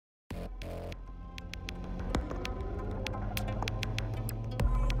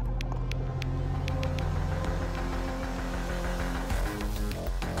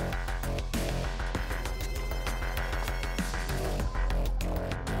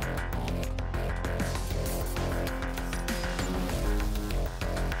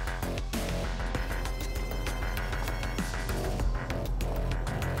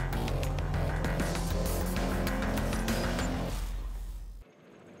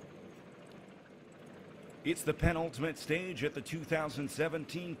It's the penultimate stage at the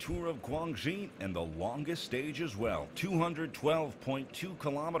 2017 Tour of Guangxi and the longest stage as well. 212.2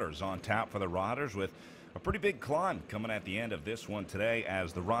 kilometers on tap for the riders, with a pretty big climb coming at the end of this one today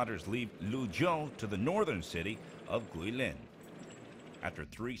as the riders leave Luzhou to the northern city of Guilin. After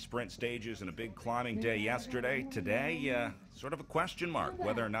 3 sprint stages and a big climbing day yesterday, today, sort of a question mark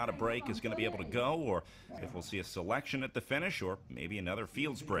whether or not a break is going to be able to go, or if we'll see a selection at the finish, or maybe another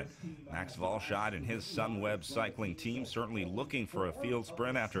field sprint. Max Walscheid and his Sunweb cycling team certainly looking for a field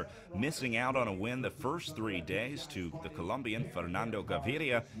sprint after missing out on a win the first 3 days to the Colombian Fernando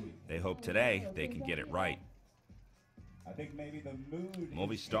Gaviria. They hope today they can get it right. I think maybe the mood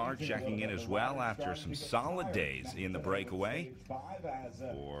Movistar checking in as well after some solid days in the breakaway.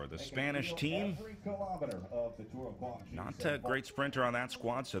 For the Spanish team, not a great sprinter on that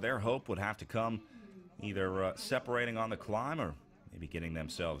squad, so their hope would have to come either separating on the climb or maybe getting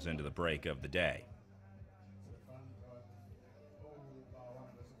themselves into the break of the day.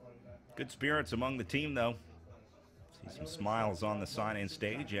 Good spirits among the team, though. See some smiles on the sign-in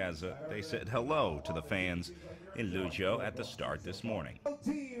stage as they said hello to the fans in Luzhou at the start this morning.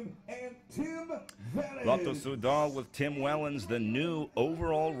 Lotto Soudal with Tim Wellens, the new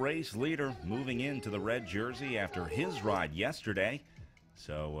overall race leader, moving into the red jersey after his ride yesterday.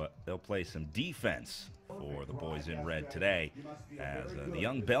 So they'll play some defense for the boys in red today as the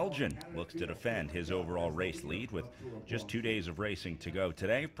young Belgian looks to defend his overall race lead with just 2 days of racing to go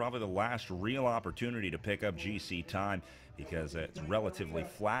today. Probably the last real opportunity to pick up GC time because it's relatively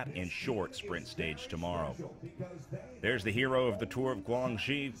flat and short sprint stage tomorrow. There's the hero of the Tour of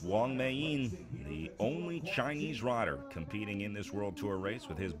Guangxi, Wang Meiyin, the only Chinese rider competing in this World Tour race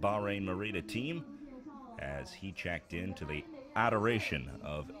with his Bahrain Merida team, as he checked into the adoration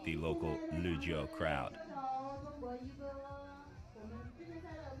of the local Luzhou crowd.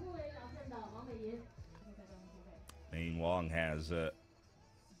 Meiyin Wang has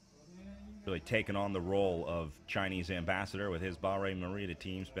really taken on the role of Chinese ambassador with his Bahrain Merida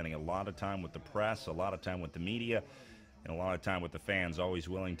team, spending a lot of time with the press, a lot of time with the media, and a lot of time with the fans, always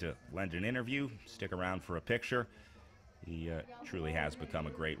willing to lend an interview, stick around for a picture. He truly has become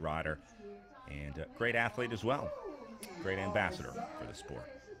a great rider and a great athlete as well. Great ambassador for the sport.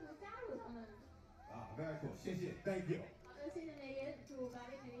 Very cool. Thank you.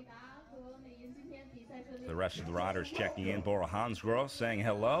 The rest of the riders checking in. Bora Hansgrohe saying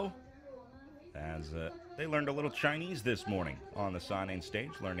hello as they learned a little Chinese this morning on the sign-in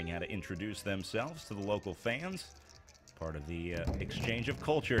stage, learning how to introduce themselves to the local fans. Part of the exchange of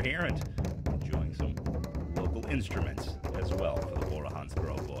culture here, and enjoying some local instruments as well for the Bora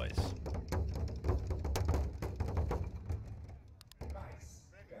Hansgrohe boys.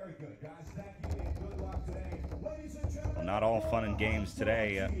 Well, not all fun and games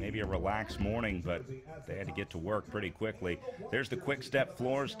today. Maybe a relaxed morning, but they had to get to work pretty quickly. There's the Quick Step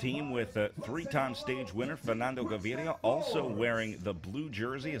Floors team with 3-time stage winner Fernando Gaviria, also wearing the blue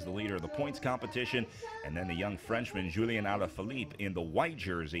jersey as the leader of the points competition, and then the young Frenchman Julien Alaphilippe in the white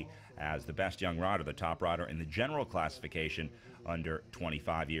jersey as the best young rider, the top rider in the general classification under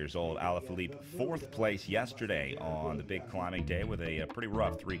 25 years old. Alaphilippe 4th place yesterday on the big climbing day with a pretty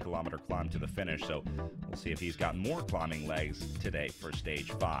rough 3-kilometer climb to the finish, so we'll see if he's got more climbing legs today for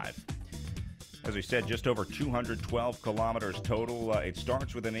stage 5. As we said, just over 212 kilometers total. It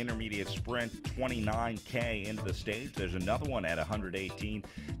starts with an intermediate sprint, 29K into the stage. There's another one at 118.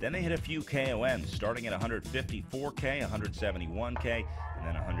 Then they hit a few KOMs, starting at 154K, 171K, and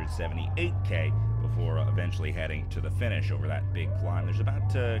then 178K before eventually heading to the finish over that big climb. There's about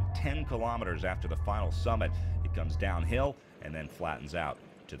 10 kilometers after the final summit. It comes downhill and then flattens out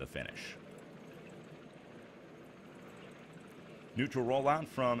to the finish. Neutral rollout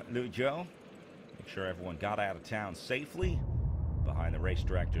from Luzhou. Make sure everyone got out of town safely. Behind the race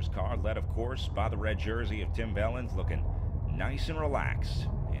director's car, led of course by the red jersey of Tim Wellens, looking nice and relaxed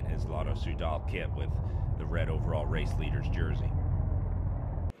in his Lotto Soudal kit with the red overall race leader's jersey.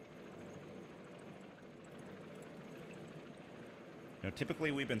 Now, typically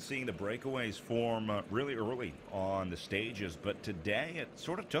we've been seeing the breakaways form really early on the stages, but today it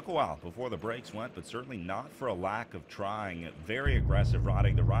sort of took a while before the breaks went, but certainly not for a lack of trying. Very aggressive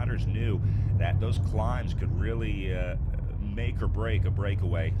riding. The riders knew that those climbs could really make or break a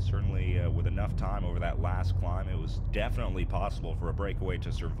breakaway. Certainly with enough time over that last climb, it was definitely possible for a breakaway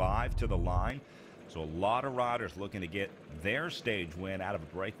to survive to the line. So a lot of riders looking to get their stage win out of a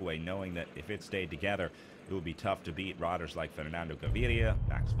breakaway, knowing that if it stayed together, it would be tough to beat riders like Fernando Gaviria,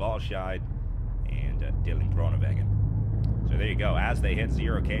 Max Walscheid, and Dylan Groenewegen. So there you go. As they hit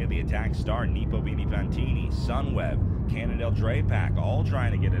 0K, the attack start. Nipo Bini Pantini, Sunweb, Canada Del Drapac, all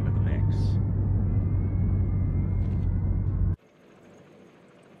trying to get into the mix.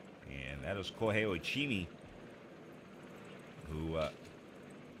 That is Kohei Oichimi, who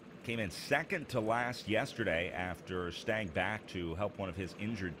came in second to last yesterday after staying back to help one of his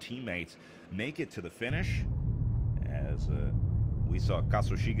injured teammates make it to the finish. As we saw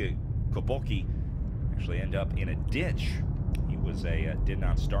Kazushige Koboki actually end up in a ditch. He was did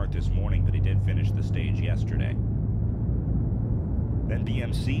not start this morning, but he did finish the stage yesterday. Then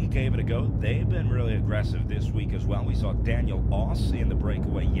BMC gave it a go. They've been really aggressive this week as well. We saw Daniel Oss in the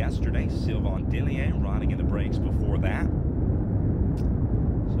breakaway yesterday. Sylvain Dillier riding in the breaks before that.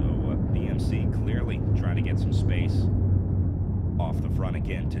 So BMC clearly trying to get some space off the front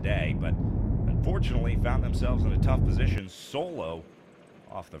again today, but unfortunately found themselves in a tough position solo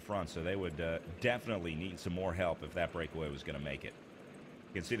off the front, so they would definitely need some more help if that breakaway was going to make it.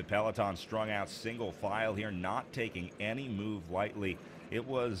 You can see the peloton strung out single file here, not taking any move lightly. It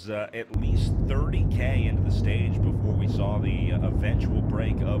was at least 30K into the stage before we saw the eventual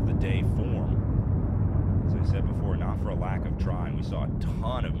break of the day form. As I said before, not for a lack of trying. We saw a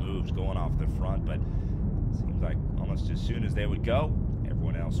ton of moves going off the front, but it seems like almost as soon as they would go,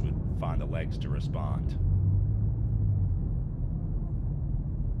 everyone else would find the legs to respond.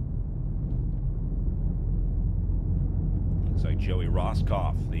 Looks like Joey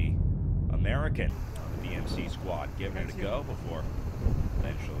Roscoff, the American on the BMC squad, giving it a go before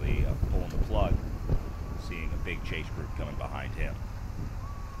eventually pulling the plug, seeing a big chase group coming behind him.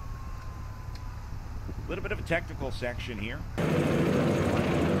 A little bit of a technical section here.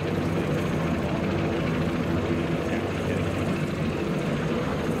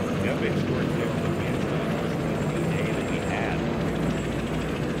 Big story there looking at the day that we had.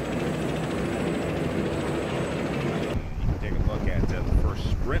 You can take a look at the first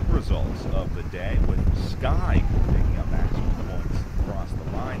sprint results of the day with Sky picking up maximum points across the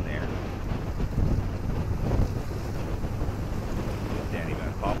line there. Danny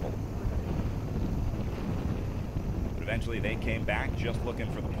Van Poppel. But eventually they came back just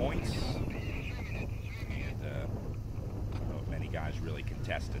looking for the points. Guys really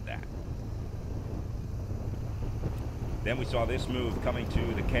contested that. Then we saw this move coming to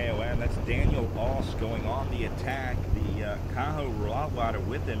the KOM. That's Daniel Oss going on the attack. The Cajo Rural rider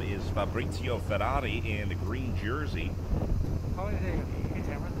with him is Fabrizio Ferrari in the green jersey.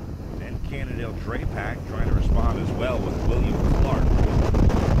 Then Cannondale Drapac trying to respond as well with William Clark.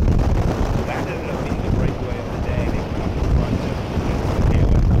 That ended up being the breakaway of the day. They went up in front of the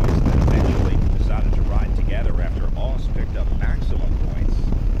KOM points and then eventually decided to ride together after Oss picked up maximum points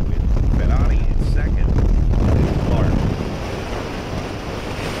with Ferrari in second and Clark.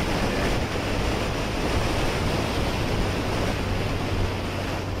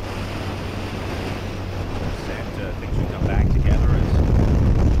 Ascent thinks we come back together as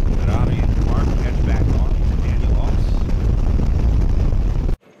Ferrari and Clark catch back on to Daniel Oss.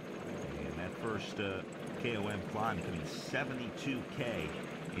 And that first KOM climb coming 72K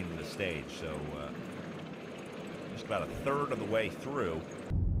into the stage, so just about a third of the way through,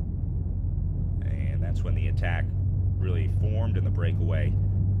 and that's when the attack really formed and the breakaway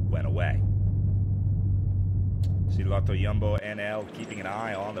went away. See LottoNL-Jumbo NL keeping an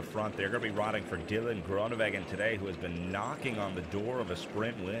eye on the front. They're going to be riding for Dylan Groenewegen today, who has been knocking on the door of a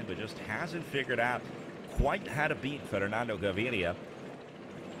sprint win, but just hasn't figured out quite how to beat Fernando Gaviria.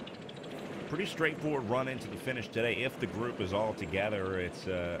 Pretty straightforward run into the finish today. If the group is all together, it's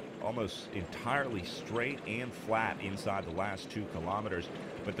almost entirely straight and flat inside the last 2 kilometers.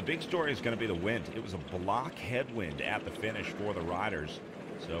 But the big story is going to be the wind. It was a block headwind at the finish for the riders.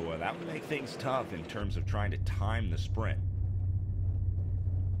 So that would make things tough in terms of trying to time the sprint.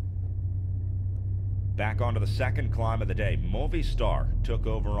 Back onto the second climb of the day. Movistar took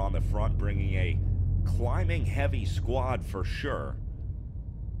over on the front, bringing a climbing heavy squad for sure.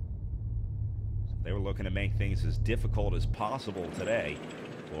 They were looking to make things as difficult as possible today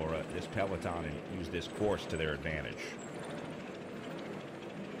for this peloton and use this course to their advantage.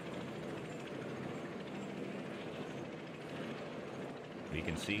 You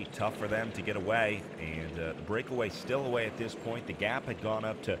can see tough for them to get away, and the breakaway still away at this point. The gap had gone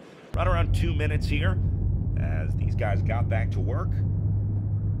up to right around 2 minutes here as these guys got back to work.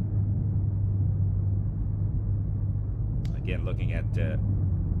 Again, looking at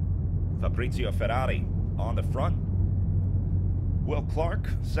Fabrizio Ferrari on the front, Will Clark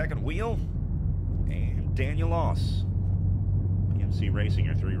second wheel, and Daniel Oss. BMC Racing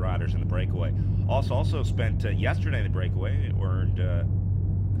are 3 riders in the breakaway. Oss also spent yesterday in the breakaway, earned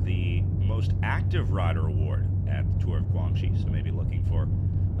the most active rider award at the Tour of Guangxi, so maybe looking for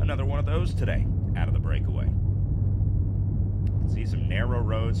another one of those today out of the breakaway. See some narrow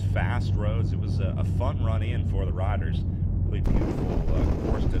roads, fast roads. It was a fun run in for the riders. Absolutely beautiful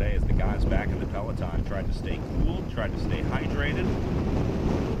course today as the guys back in the peloton tried to stay cool, tried to stay hydrated,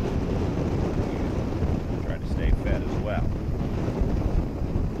 and tried to stay fed as well.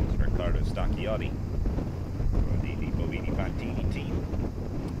 It's Riccardo Stacchiotti for the Lipovini Fantini team.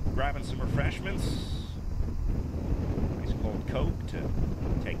 Grabbing some refreshments. Nice cold Coke to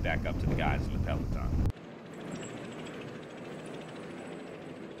take back up to the guys in the peloton.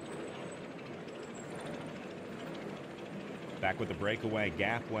 Back with the breakaway,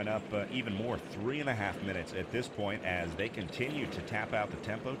 gap went up even more, 3.5 minutes at this point as they continue to tap out the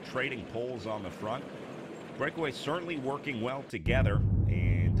tempo, trading poles on the front. Breakaway certainly working well together,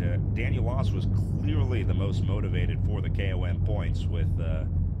 and Daniel Loss was clearly the most motivated for the KOM points with a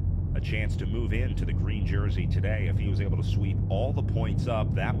chance to move into the green jersey today. If he was able to sweep all the points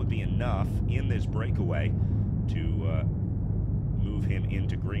up, that would be enough in this breakaway to move him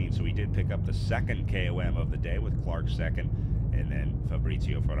into green. So he did pick up the second KOM of the day with Clark second, and then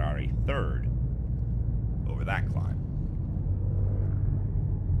Fabrizio Ferrari third over that climb.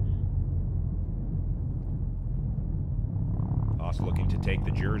 Also looking to take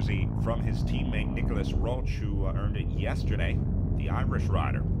the jersey from his teammate Nicolas Roche, who earned it yesterday, the Irish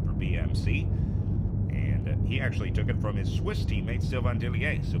rider for BMC. And he actually took it from his Swiss teammate Sylvain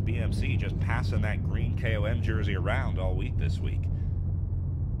Dillier. So BMC just passing that green KOM jersey around all week this week.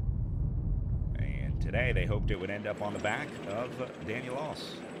 Today, they hoped it would end up on the back of Daniel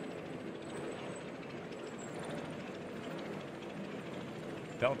Loss.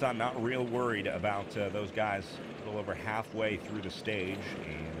 Peloton not real worried about those guys a little over halfway through the stage,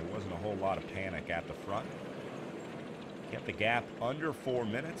 and there wasn't a whole lot of panic at the front. Kept the gap under 4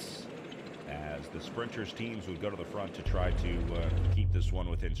 minutes as the sprinters teams would go to the front to try to keep this one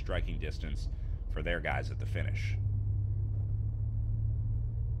within striking distance for their guys at the finish.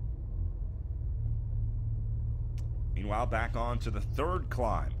 Meanwhile, back on to the third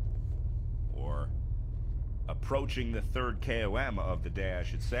climb, or approaching the third KOM of the day, I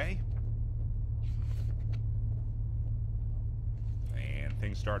should say. And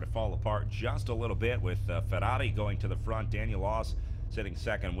things start to fall apart just a little bit with Ferrari going to the front, Daniel Loss sitting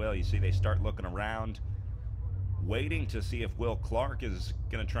second wheel. You see they start looking around, waiting to see if Will Clark is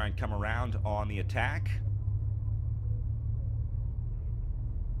going to try and come around on the attack.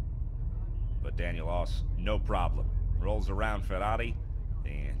 But Daniel Loss, no problem. Rolls around Ferrari,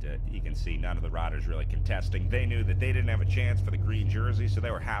 and you can see none of the riders really contesting. They knew that they didn't have a chance for the green jersey, so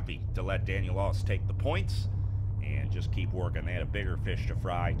they were happy to let Daniel Loss take the points and just keep working. They had a bigger fish to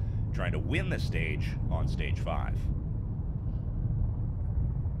fry, trying to win the stage on stage 5.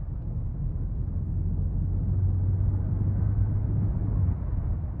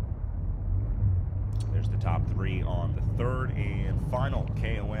 There's the top 3 on the third and final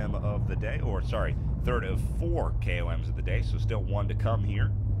KOM of the day, or sorry, third of 4 KOMs of the day, so still 1 to come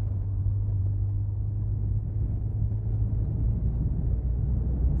here.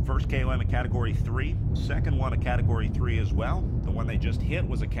 First KOM a category 3, second one a category 3 as well. The one they just hit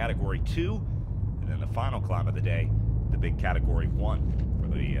was a category 2, and then the final climb of the day, the big category 1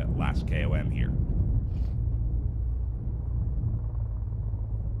 for the last KOM here.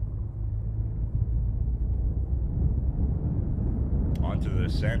 Onto the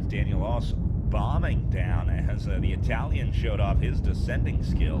descent, Daniel Loss bombing down as the Italian showed off his descending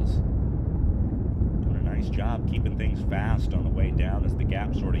skills. Doing a nice job keeping things fast on the way down as the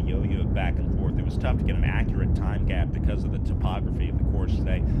gap sort of yo-yoed back and forth. It was tough to get an accurate time gap because of the topography of the course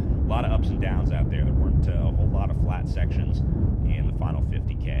today. A lot of ups and downs out there. There weren't a whole lot of flat sections in the final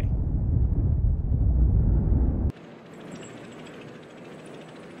 50K.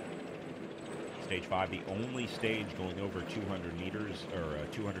 Stage 5, the only stage going over 200 meters, or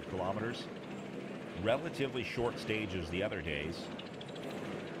 200 kilometers. Relatively short stages the other days.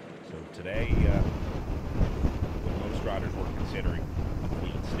 So today, most riders were considering a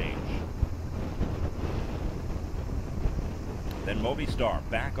clean stage. Then Movistar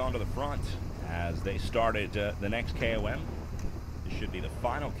back onto the front as they started the next KOM. This should be the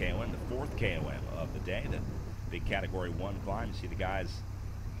final KOM, the 4th KOM of the day, the big category 1 climb. You see the guys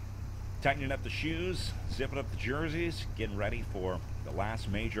tightening up the shoes, zipping up the jerseys, getting ready for the last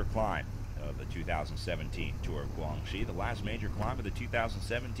major climb of the 2017 Tour of Guangxi, the last major climb of the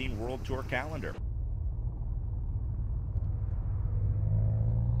 2017 World Tour calendar.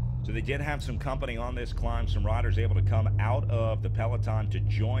 So they did have some company on this climb, some riders able to come out of the peloton to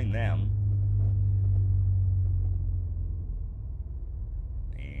join them.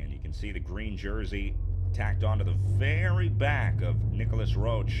 And you can see the green jersey tacked onto the very back of Nicolas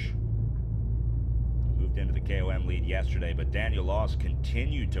Roche. Moved into the KOM lead yesterday, but Daniel Loss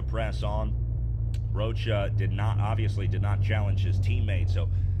continued to press on. Roach obviously did not challenge his teammate, so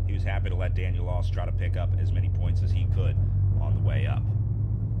he was happy to let Daniel Loss try to pick up as many points as he could on the way up.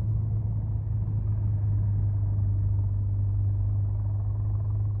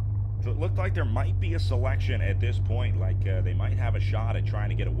 So it looked like there might be a selection at this point, like they might have a shot at trying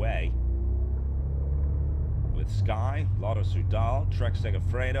to get away. With Sky, Lotto Sudal, Trek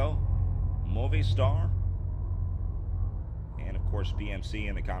Segafredo, Movistar, and of course BMC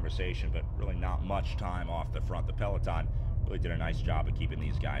in the conversation, but really not much time off the front. The Peloton really did a nice job of keeping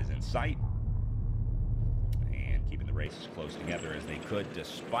these guys in sight and keeping the races close together as they could,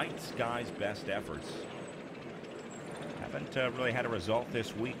 despite Sky's best efforts. Haven't really had a result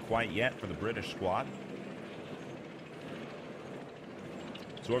this week quite yet for the British squad.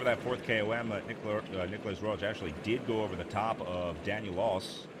 So over that fourth KOM, Nicolas Roach actually did go over the top of Daniel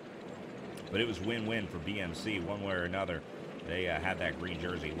Loss, but it was win-win for BMC one way or another. They had that green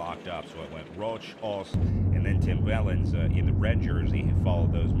jersey locked up, so it went Roach, Oss, and then Tim Velons in the red jersey, who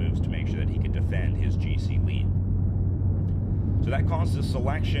followed those moves to make sure that he could defend his GC lead. So that caused a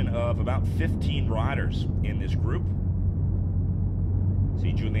selection of about 15 riders in this group.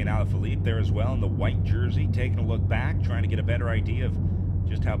 See Julian Alaphilippe there as well in the white jersey, taking a look back, trying to get a better idea of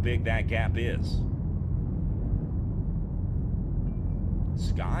just how big that gap is.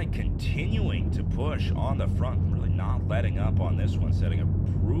 Sky continuing to push on the front, really not letting up on this one, setting a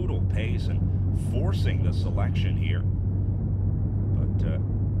brutal pace and forcing the selection here. But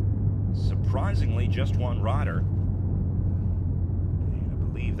surprisingly, just one rider. And I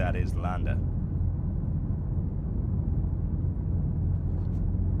believe that is Landa.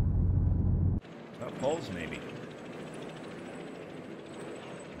 Poles maybe.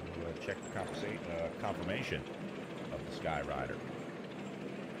 We'll check the confirmation of the Sky Rider.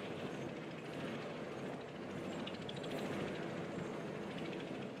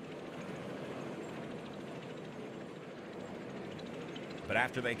 But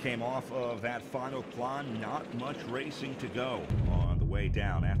after they came off of that final climb, not much racing to go on the way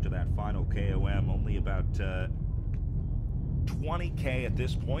down. After that final KOM, only about 20K at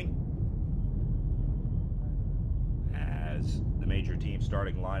this point. The major team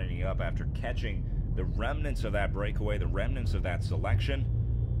starting lining up after catching the remnants of that breakaway, the remnants of that selection.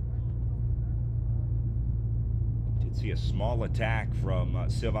 Did see a small attack from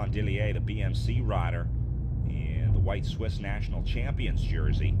Sylvain Dillier, the BMC rider, in the white Swiss national champions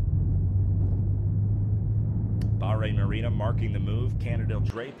jersey. Bahrain Marina marking the move, Canadel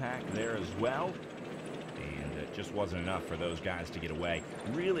Drapac there as well. It just wasn't enough for those guys to get away.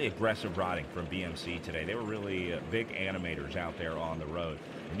 Really aggressive riding from BMC today. They were really big animators out there on the road.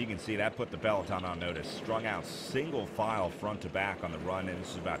 And you can see that put the Peloton on notice. Strung out single file front to back on the run, and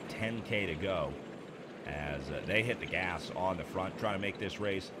this is about 10K to go as they hit the gas on the front, trying to make this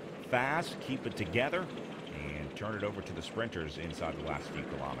race fast, keep it together, and turn it over to the sprinters inside the last few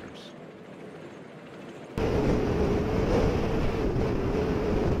kilometers.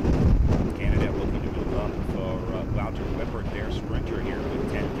 Wouter Whippert, their sprinter here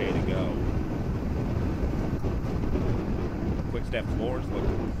with 10K to go. Quick Step Floors look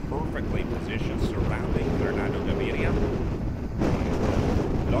perfectly positioned surrounding Fernando Gaviria.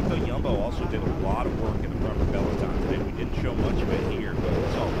 LottoNL-Jumbo also did a lot of work in the front of the Peloton today. We didn't show much of it here, but we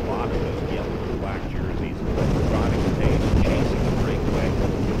saw a lot of those yellow and black jerseys riding the pace, chasing the breakaway.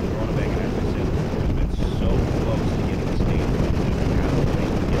 Groenewegen, as I said, has been so close to getting the stage win, and now the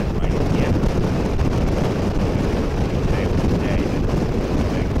place to get right again.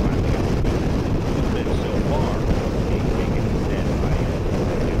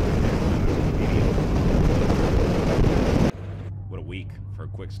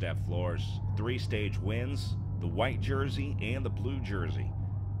 Quick Step Floors, 3-stage wins, the white jersey and the blue jersey.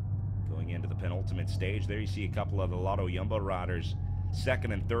 Going into the penultimate stage, there you see a couple of the LottoNL-Jumbo riders,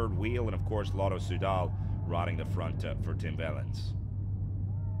 second and third wheel, and of course Lotto Sudal riding the front for Tim Velons.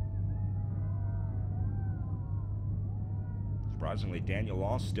 Surprisingly, Daniel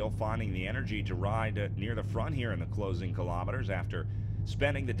Loss still finding the energy to ride near the front here in the closing kilometers after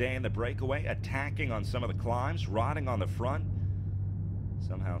spending the day in the breakaway, attacking on some of the climbs, riding on the front.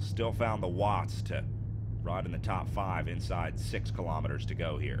 Somehow still found the watts to ride in the top 5 inside 6 kilometers to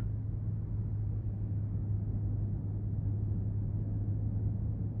go here.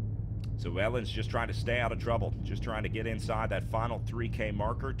 So Velon's just trying to stay out of trouble, just trying to get inside that final 3K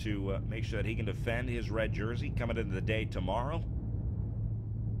marker to make sure that he can defend his red jersey coming into the day tomorrow.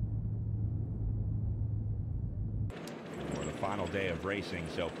 For the final day of racing,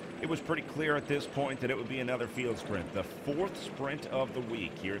 so it was pretty clear at this point that it would be another field sprint, the 4th sprint of the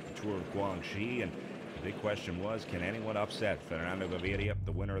week here at the Tour of Guangxi, and the big question was, can anyone upset Fernando Gaviria,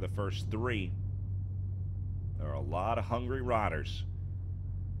 the winner of the first 3? There are a lot of hungry riders.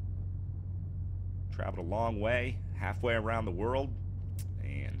 Traveled a long way, halfway around the world,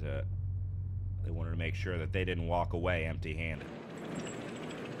 and they wanted to make sure that they didn't walk away empty-handed.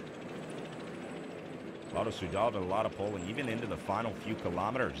 Lotto Soudal did a lot of pulling, even into the final few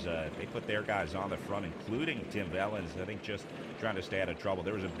kilometers. They put their guys on the front, including Tim Velon, I think just trying to stay out of trouble.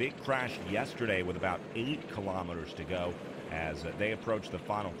 There was a big crash yesterday with about 8 kilometers to go as they approached the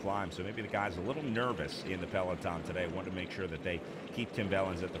final climb. So maybe the guys a little nervous in the peloton today. Wanted to make sure that they keep Tim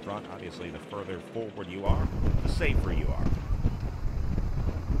Velon's at the front. Obviously, the further forward you are, the safer you are.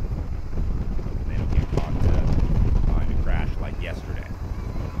 And they don't get caught behind a crash like yesterday.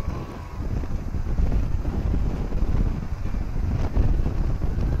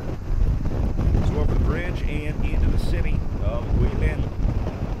 So over the bridge and into the city of Velon.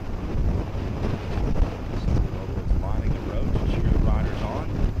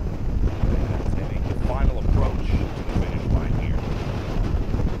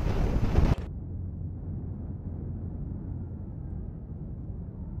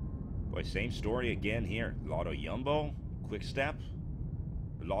 Same story again here. LottoNL-Jumbo, Quick Step,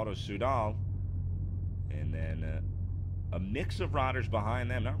 Lotto Soudal, and then a mix of riders behind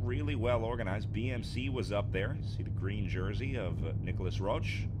them. Not really well organized. BMC was up there. You see the green jersey of Nicolas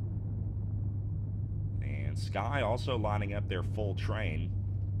Roche. And Sky also lining up their full train,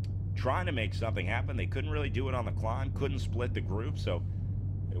 trying to make something happen. They couldn't really do it on the climb, couldn't split the group, so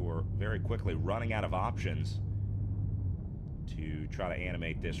they were very quickly running out of options to try to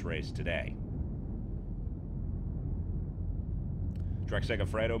animate this race today. Trek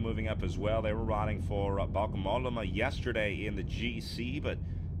Segafredo moving up as well. They were riding for Balcomoloma yesterday in the GC, but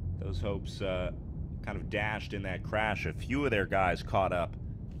those hopes kind of dashed in that crash. A few of their guys caught up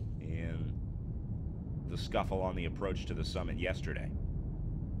in the scuffle on the approach to the summit yesterday.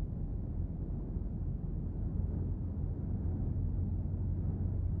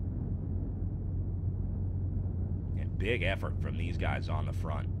 Big effort from these guys on the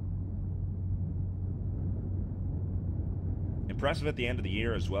front. Impressive at the end of the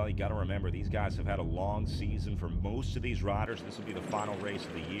year as well. You got to remember, these guys have had a long season for most of these riders. This will be the final race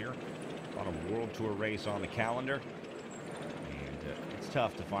of the year. On a World Tour race on the calendar. And it's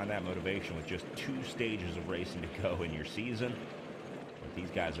tough to find that motivation with just 2 stages of racing to go in your season. But these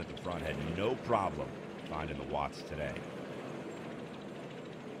guys at the front had no problem finding the watts today.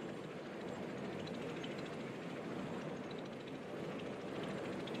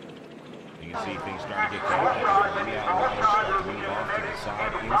 You can see things starting to get going. Maybe riders start to move off to the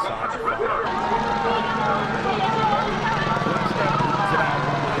side, inside the front.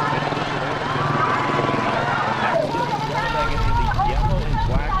 In the yellow and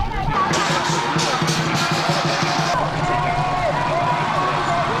black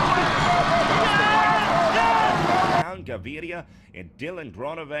jersey. Gaviria and Dylan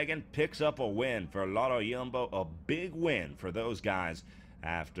Groenewegen picks up a win for LottoNL-Jumbo. A big win for those guys.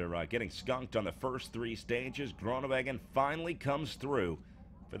 After getting skunked on the first 3 stages, Groenewegen finally comes through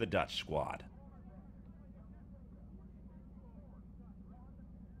for the Dutch squad.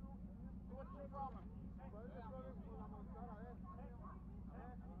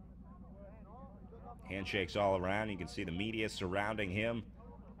 Handshakes all around. You can see the media surrounding him.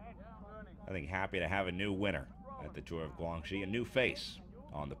 I think happy to have a new winner at the Tour of Guangxi, a new face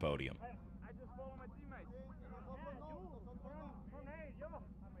on the podium.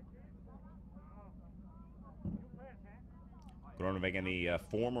 Groenewegen, the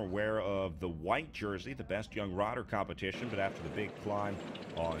former wearer of the white jersey, the best young rider competition, but after the big climb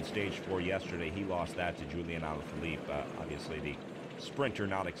on stage 4 yesterday, he lost that to Julian Alaphilippe. Obviously, the sprinter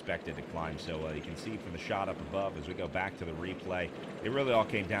not expected to climb so well. You can see from the shot up above as we go back to the replay, it really all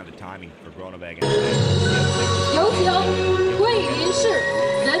came down to timing for Groenewegen. 有请桂林市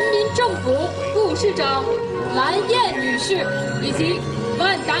人民政府副市长蓝燕女士以及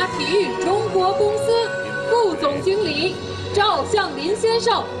万达体育中国公司副总经理赵向林先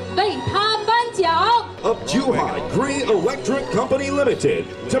生为他颁奖。Of Zhuhai Green Electric Company Limited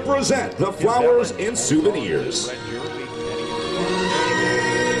to present the flowers and souvenirs.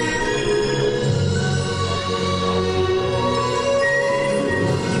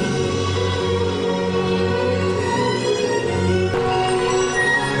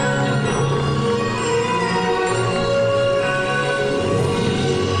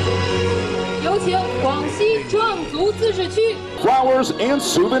 有请广西壮族自治区 Flowers and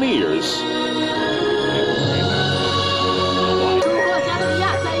souvenirs. 中国加利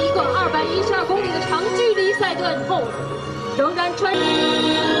亚在一个212公里的长距离赛段后，仍然穿。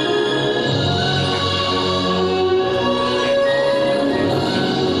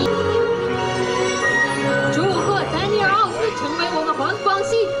祝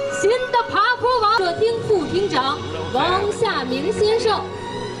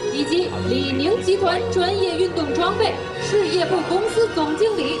李宁集团专业运动装备事业部公司总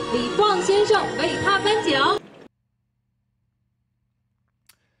经理李壮先生为他颁奖。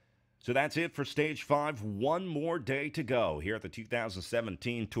So that's it for Stage 5. One more day to go here at the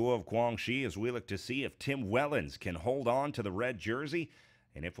 2017 Tour of Guangxi as we look to see if Tim Wellens can hold on to the red jersey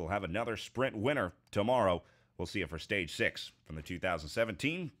and if we'll have another sprint winner tomorrow. We'll see it for Stage 6 from the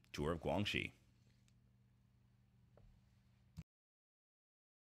 2017 Tour of Guangxi.